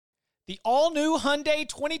The all-new Hyundai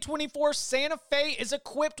 2024 Santa Fe is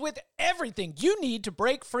equipped with everything you need to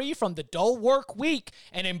break free from the dull work week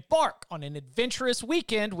and embark on an adventurous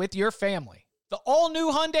weekend with your family. The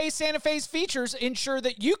all-new Hyundai Santa Fe's features ensure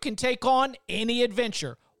that you can take on any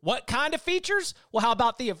adventure. What kind of features? Well, how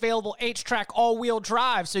about the available H-Track all-wheel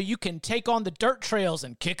drive so you can take on the dirt trails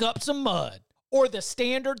and kick up some mud? Or the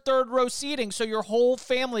standard third-row seating so your whole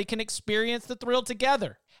family can experience the thrill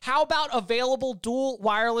together? How about available dual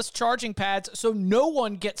wireless charging pads so no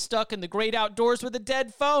one gets stuck in the great outdoors with a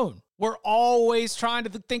dead phone? We're always trying to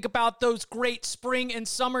think about those great spring and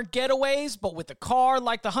summer getaways, but with a car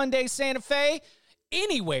like the Hyundai Santa Fe,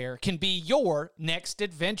 anywhere can be your next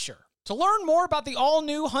adventure. To learn more about the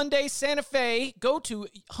all-new Hyundai Santa Fe, go to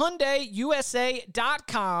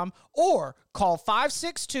HyundaiUSA.com or call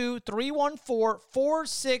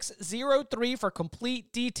 562-314-4603 for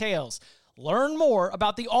complete details. Learn more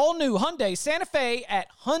about the all-new Hyundai Santa Fe at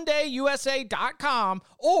HyundaiUSA.com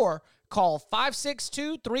or call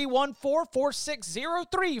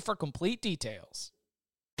 562-314-4603 for complete details.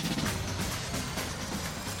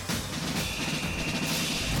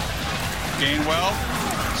 Gainwell,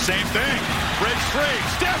 same thing. Breaks free.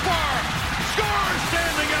 Stafford scores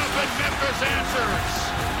standing up, and Memphis answers.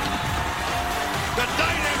 The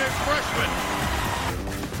dynamic freshman.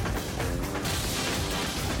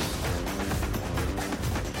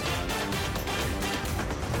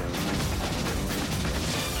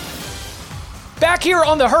 Back here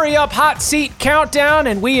on the Hurry Up Hot Seat Countdown,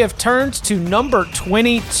 and we have turned to number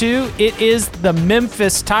 22. It is the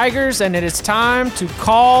Memphis Tigers, and it is time to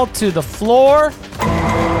call to the floor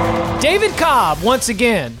David Cobb once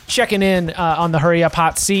again checking in on the Hurry Up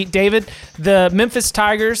Hot Seat. David, the Memphis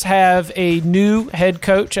Tigers have a new head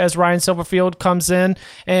coach as Ryan Silverfield comes in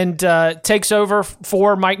and takes over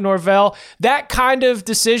for Mike Norvell. That kind of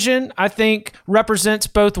decision, I think, represents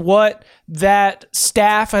both what that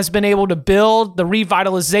staff has been able to build, the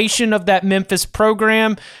revitalization of that Memphis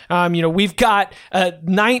program. We've got a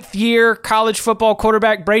ninth-year college football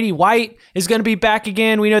quarterback. Brady White is going to be back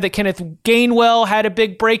again. We know that Kenneth Gainwell had a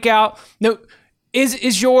big breakout. No,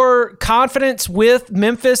 is your confidence with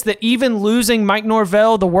Memphis that even losing Mike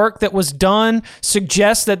Norvell, the work that was done,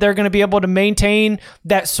 suggests that they're going to be able to maintain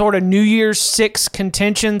that sort of New Year's Six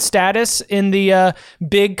contention status in the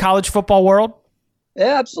big college football world?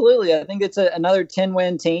 Yeah, absolutely. I think it's another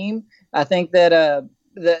 10-win team. I think that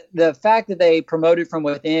the fact that they promoted from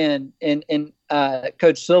within in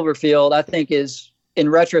Coach Silverfield, I think is, in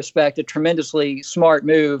retrospect, a tremendously smart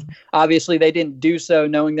move. Obviously, they didn't do so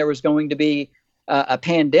knowing there was going to be a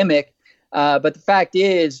pandemic. But the fact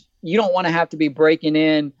is, you don't want to have to be breaking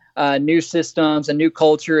in new systems, a new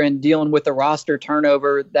culture, and dealing with the roster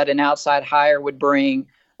turnover that an outside hire would bring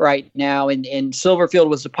right now. And Silverfield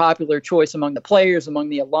was a popular choice among the players, among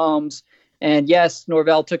the alums. And yes,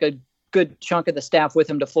 Norvell took a good chunk of the staff with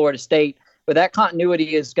him to Florida State, but that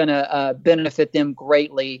continuity is going to benefit them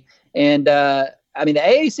greatly. And the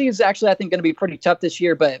AAC is actually, I think, going to be pretty tough this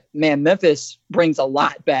year, but man, Memphis brings a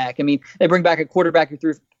lot back. I mean, they bring back a quarterback who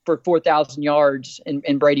threw for 4,000 yards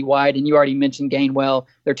in Brady White, and you already mentioned Gainwell.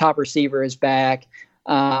 Their top receiver is back.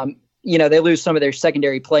 They lose some of their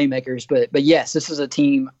secondary playmakers, but yes, this is a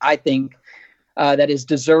team, I think, that is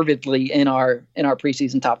deservedly in our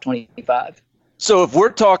preseason top 25. So if we're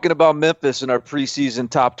talking about Memphis in our preseason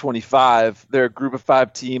top 25, they're a group of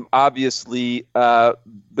 5 team. Obviously,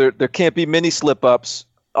 there can't be many slip-ups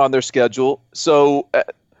on their schedule. So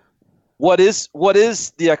what is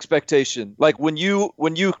the expectation? Like when you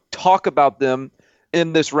talk about them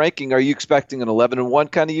in this ranking, are you expecting an 11-1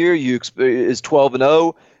 kind of year? Is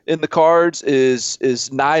 12-0 in the cards? Is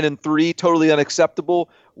 9-3 totally unacceptable?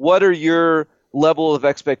 What are your level of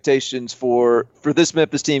expectations for this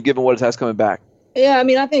Memphis team, given what it has coming back? Yeah, I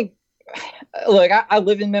mean, I think, look, I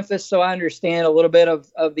live in Memphis, so I understand a little bit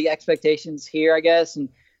of the expectations here, I guess. And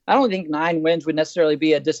I don't think 9 wins would necessarily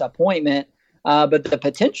be a disappointment, but the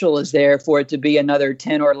potential is there for it to be another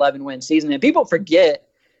 10 or 11 win season. And people forget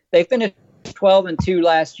they finished 12-2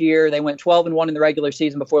 last year. They went 12-1 in the regular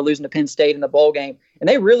season before losing to Penn State in the bowl game. And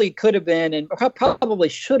they really could have been, and probably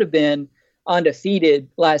should have been, undefeated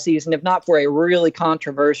last season, if not for a really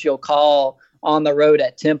controversial call on the road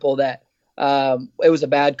at Temple that it was a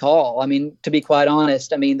bad call. I mean, to be quite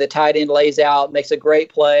honest, I mean, the tight end lays out, makes a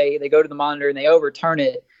great play. They go to the monitor and they overturn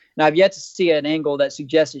it. And I've yet to see an angle that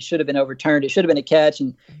suggests it should have been overturned. It should have been a catch,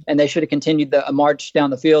 and they should have continued a march down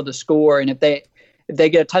the field to score. And if they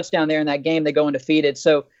get a touchdown there in that game, they go undefeated.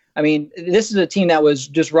 So, I mean, this is a team that was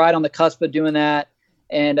just right on the cusp of doing that.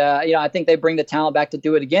 And, I think they bring the talent back to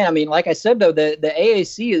do it again. I mean, like I said, though, the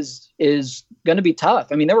AAC is going to be tough.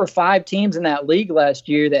 I mean, there were 5 teams in that league last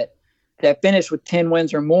year that that finish with 10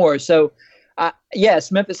 wins or more. So,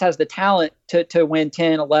 yes, Memphis has the talent to win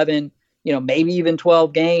 10, 11, maybe even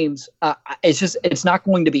 12 games. It's not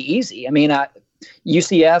going to be easy. I mean,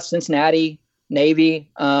 UCF, Cincinnati, Navy,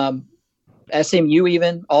 SMU,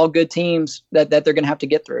 even all good teams that they're going to have to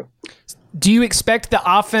get through. Do you expect the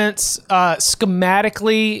offense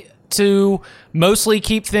schematically to mostly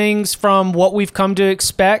keep things from what we've come to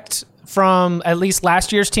expect from at least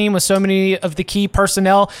last year's team with so many of the key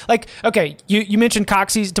personnel? Like, okay, you mentioned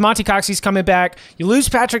Damonte Coxey's coming back. You lose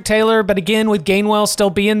Patrick Taylor, but again, with Gainwell still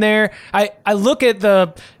being there, I look at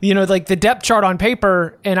the depth chart on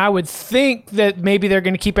paper, and I would think that maybe they're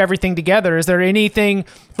going to keep everything together. Is there anything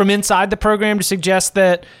from inside the program to suggest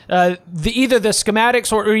that either the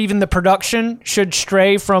schematics or even the production should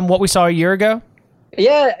stray from what we saw a year ago?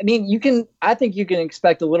 Yeah, I mean, I think you can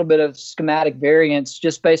expect a little bit of schematic variance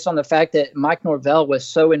just based on the fact that Mike Norvell was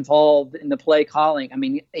so involved in the play calling. I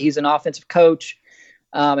mean, he's an offensive coach.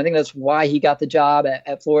 I think that's why he got the job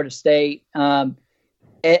at Florida State. And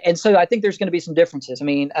so I think there's going to be some differences. I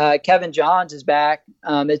mean, Kevin Johns is back.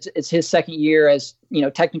 It's his second year as,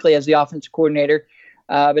 technically as the offensive coordinator.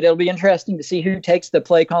 But it'll be interesting to see who takes the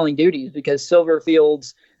play calling duties, because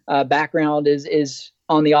Silverfield's background is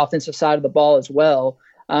on the offensive side of the ball as well.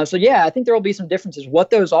 So I think there will be some differences. What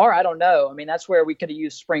those are, I don't know. I mean, that's where we could have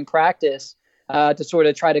used spring practice to sort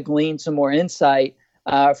of try to glean some more insight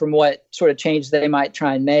from what sort of change they might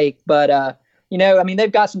try and make. But,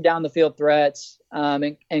 they've got some down the field threats,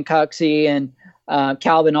 and Coxey and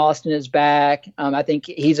Calvin Austin is back. I think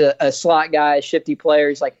he's a slot guy, a shifty player.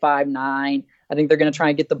 He's like 5'9". I think they're going to try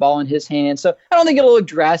and get the ball in his hands. So I don't think it'll look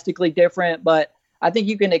drastically different, but I think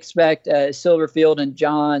you can expect Silverfield and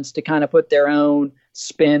Johns to kind of put their own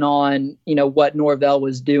spin on, what Norvell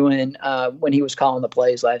was doing when he was calling the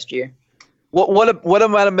plays last year. What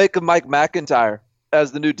am I to make of Mike McIntyre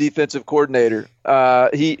as the new defensive coordinator?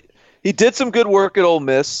 He did some good work at Ole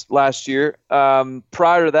Miss last year.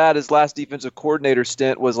 Prior to that, his last defensive coordinator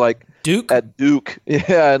stint was like Duke. At Duke,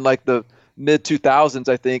 in like the mid 2000s,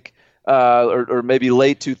 I think, or maybe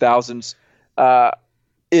late 2000s.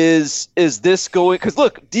 Is this going – because,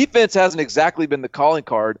 look, defense hasn't exactly been the calling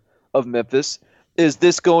card of Memphis. Is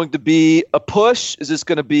this going to be a push? Is this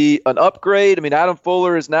going to be an upgrade? I mean, Adam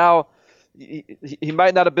Fuller is now – he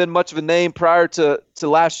might not have been much of a name prior to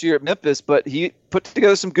last year at Memphis, but he put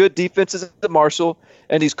together some good defenses at Marshall,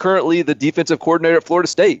 and he's currently the defensive coordinator at Florida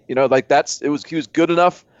State. He was good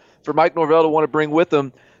enough for Mike Norvell to want to bring with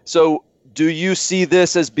him. So do you see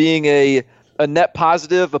this as being a net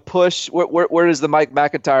positive, a push? Where does the Mike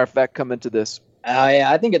McIntyre effect come into this?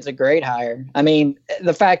 I think it's a great hire. I mean,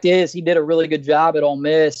 the fact is he did a really good job at Ole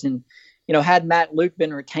Miss, and had Matt Luke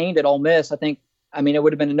been retained at Ole Miss, it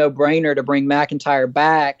would have been a no-brainer to bring McIntyre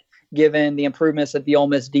back, given the improvements that the Ole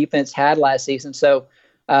Miss defense had last season. So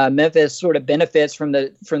Memphis sort of benefits from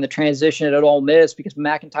the transition at Ole Miss because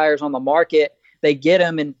McIntyre's on the market. They get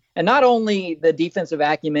him, and not only the defensive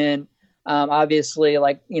acumen. Obviously,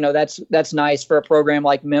 that's nice for a program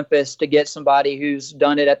like Memphis to get somebody who's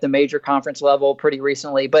done it at the major conference level pretty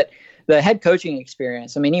recently. But the head coaching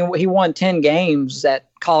experience, I mean, he won 10 games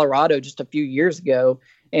at Colorado just a few years ago,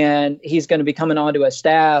 and he's going to be coming onto a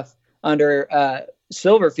staff under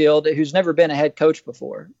Silverfield, who's never been a head coach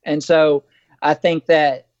before. And so I think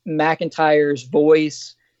that McIntyre's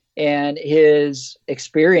voice and his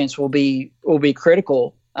experience will be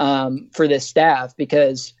critical for this staff,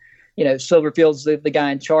 because Silverfield's the guy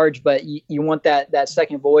in charge, but you want that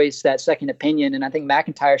second voice, that second opinion, and I think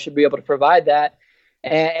McIntyre should be able to provide that.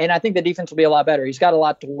 And I think the defense will be a lot better. He's got a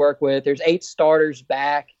lot to work with. There's 8 starters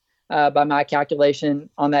back by my calculation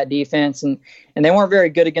on that defense, and they weren't very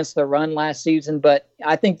good against the run last season, but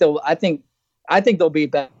I think they'll be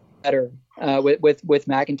better with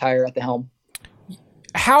McIntyre at the helm.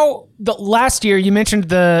 How the last year you mentioned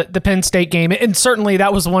the Penn State game, and certainly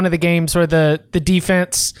that was one of the games where the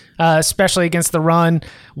defense, especially against the run,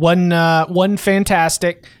 wasn't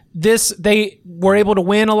fantastic. They were able to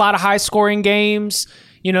win a lot of high scoring games.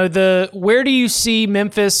 Where do you see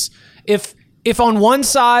Memphis if on one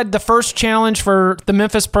side the first challenge for the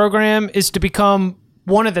Memphis program is to become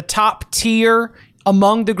one of the top tier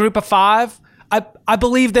among the group of 5? I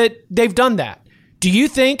believe that they've done that. Do you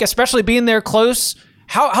think, especially being there close,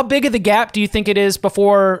 How big of the gap do you think it is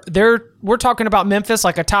before we're talking about Memphis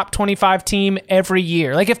like a top 25 team every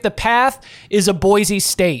year? Like if the path is a Boise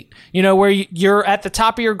State, where you're at the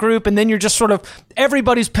top of your group and then you're just sort of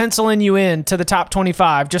everybody's penciling you in to the top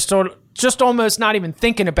 25, just almost not even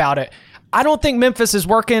thinking about it. I don't think Memphis is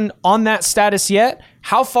working on that status yet.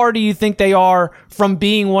 How far do you think they are from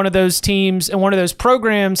being one of those teams and one of those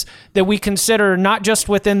programs that we consider not just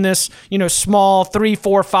within this, small 3,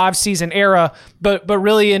 4, 5 season era, but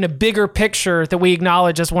really in a bigger picture that we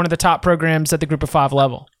acknowledge as one of the top programs at the Group of 5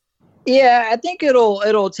 level? Yeah, I think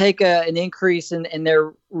it'll take an increase in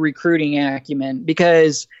their recruiting acumen,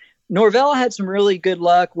 because Norvell had some really good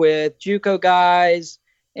luck with JUCO guys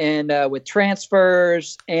and with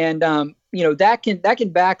transfers, and that can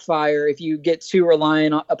backfire if you get too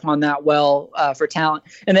reliant upon that for talent.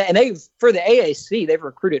 And they for the AAC, they've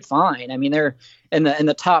recruited fine. I mean, they're in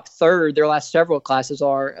the top third. Their last several classes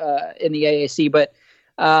are in the AAC, but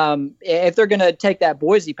if they're going to take that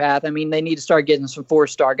Boise path, I mean, they need to start getting some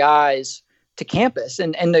 4-star guys to campus.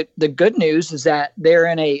 And the good news is that they're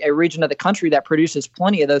in a region of the country that produces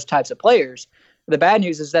plenty of those types of players. The bad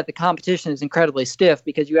news is that the competition is incredibly stiff,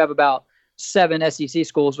 because you have about 7 SEC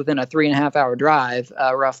schools within a 3.5-hour drive,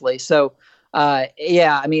 roughly. So, I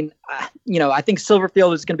mean, I think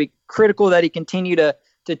Silverfield is going to be critical that he continue to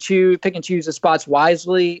pick and choose the spots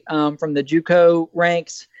wisely from the JUCO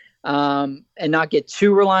ranks, and not get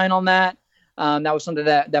too reliant on that. That was something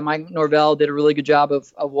that Mike Norvell did a really good job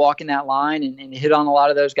of walking that line and hit on a lot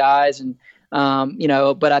of those guys. And,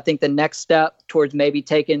 but I think the next step towards maybe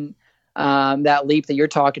taking that leap that you're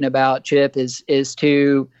talking about, Chip, is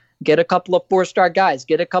to get a couple of 4-star guys,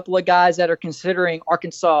 get a couple of guys that are considering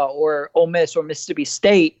Arkansas or Ole Miss or Mississippi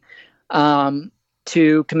State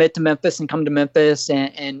to commit to Memphis and come to Memphis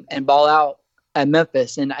and ball out at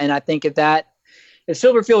Memphis. And I think if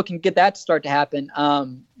Silverfield can get that to start to happen,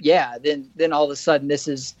 then all of a sudden this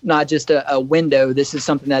is not just a window. This is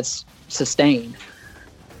something that's sustained.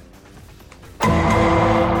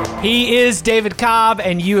 He is David Cobb,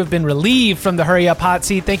 and you have been relieved from the Hurry Up Hot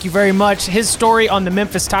Seat. Thank you very much. His story on the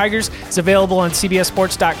Memphis Tigers is available on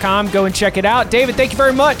CBSSports.com. Go and check it out. David, thank you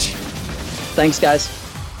very much. Thanks, guys.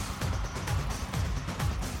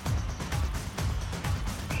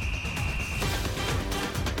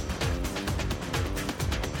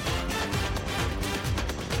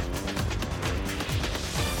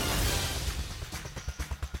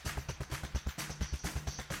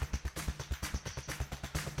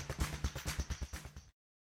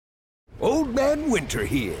 Old Man Winter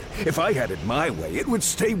here. If I had it my way, it would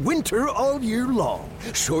stay winter all year long.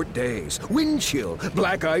 Short days, wind chill,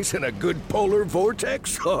 black ice, and a good polar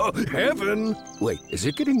vortex. Oh, heaven! Wait, is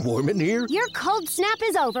it getting warm in here? Your cold snap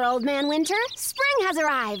is over, Old Man Winter. Spring has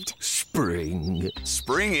arrived. Spring.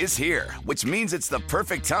 Spring is here, which means it's the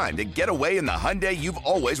perfect time to get away in the Hyundai you've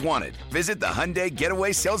always wanted. Visit the Hyundai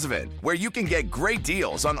Getaway Sales Event, where you can get great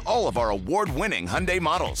deals on all of our award-winning Hyundai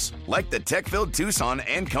models, like the tech-filled Tucson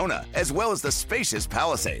and Kona, as well as the spacious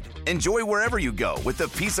Palisade. Enjoy wherever you go with the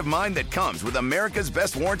peace of mind that comes with America's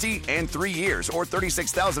best warranty and 3 years or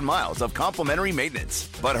 36,000 miles of complimentary maintenance.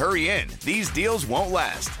 But hurry in, these deals won't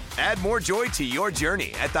last. Add more joy to your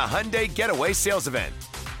journey at the Hyundai Getaway Sales Event.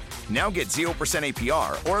 Now get 0%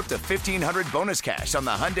 APR or up to $1,500 bonus cash on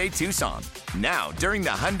the Hyundai Tucson. Now during the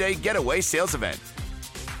Hyundai Getaway Sales Event.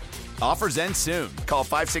 Offers end soon. Call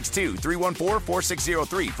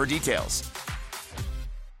 562-314-4603 for details.